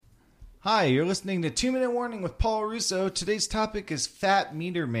Hi, you're listening to 2 Minute Warning with Paul Russo. Today's topic is fat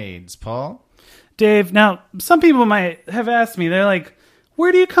meter maids. Paul? Dave, now, some people might have asked me, they're like,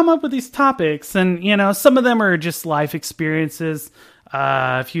 where do you come up with these topics? And, some of them are just life experiences.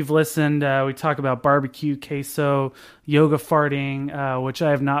 If you've listened, we talk about barbecue, queso, yoga farting, which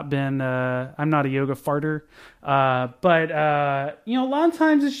I have not been, I'm not a yoga farter. But a lot of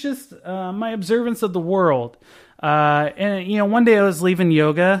times it's just my observance of the world. And one day I was leaving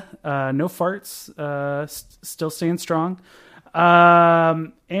yoga, no farts, still staying strong.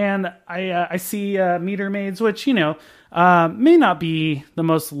 And I see meter maids, which, may not be the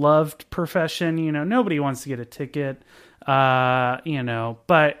most loved profession. Nobody wants to get a ticket, but,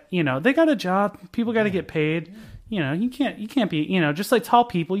 they got a job. People got to get paid. You can't be, just like tall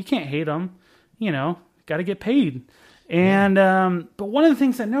people, you can't hate them, got to get paid. And, but one of the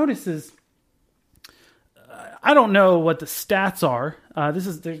things I noticed is, I don't know what the stats are.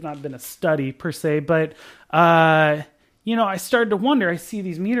 There's not been a study per se, but, I started to wonder, I see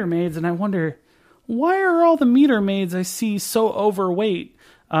these meter maids and I wonder, why are all the meter maids I see so overweight?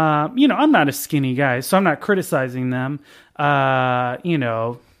 I'm not a skinny guy, so I'm not criticizing them. We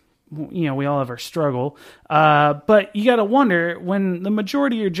all have our struggle. But you got to wonder, when the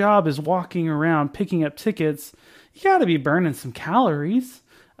majority of your job is walking around picking up tickets, you got to be burning some calories.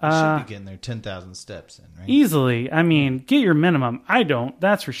 You should be getting their 10,000 steps in, right? Easily. I mean, get your minimum. I don't,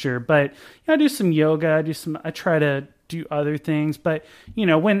 that's for sure. But I do some yoga. I try to do other things. But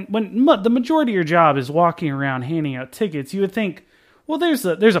when the majority of your job is walking around handing out tickets, you would think, well, there's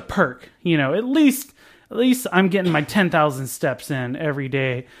a perk. At least I'm getting my 10,000 steps in every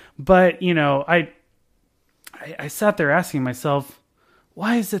day. But I sat there asking myself,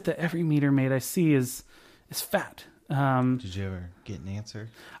 why is it that every meter maid I see is fat? Did you ever get an answer?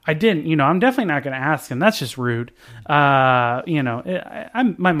 I didn't. I'm definitely not going to ask him. That's just rude. My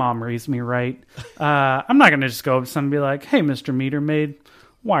mom raised me right. I'm not going to just go up to someone and be like, "Hey, Mr. Meter Maid,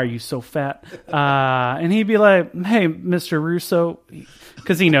 why are you so fat?" And he'd be like, "Hey, Mr. Russo,"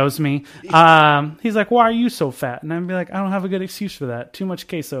 because he knows me. He's like, "Why are you so fat?" And I'd be like, "I don't have a good excuse for that. Too much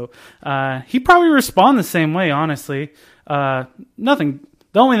queso." He'd probably respond the same way, honestly. Nothing.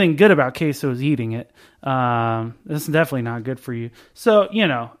 The only thing good about queso is eating it. This is definitely not good for you. So,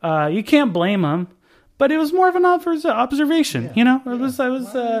 you can't blame him, but it was more of an observation,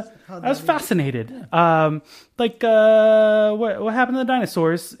 I was fascinated. Yeah. What happened to the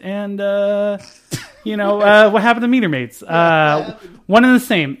dinosaurs and, what happened to meter maids? One and the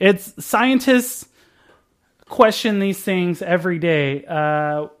same. It's scientists question these things every day.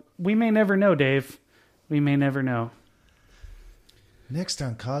 We may never know, Dave. We may never know. Next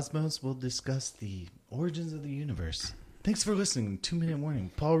on Cosmos, we'll discuss the origins of the universe. Thanks for listening to 2 Minute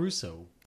Warning. Paul Russo.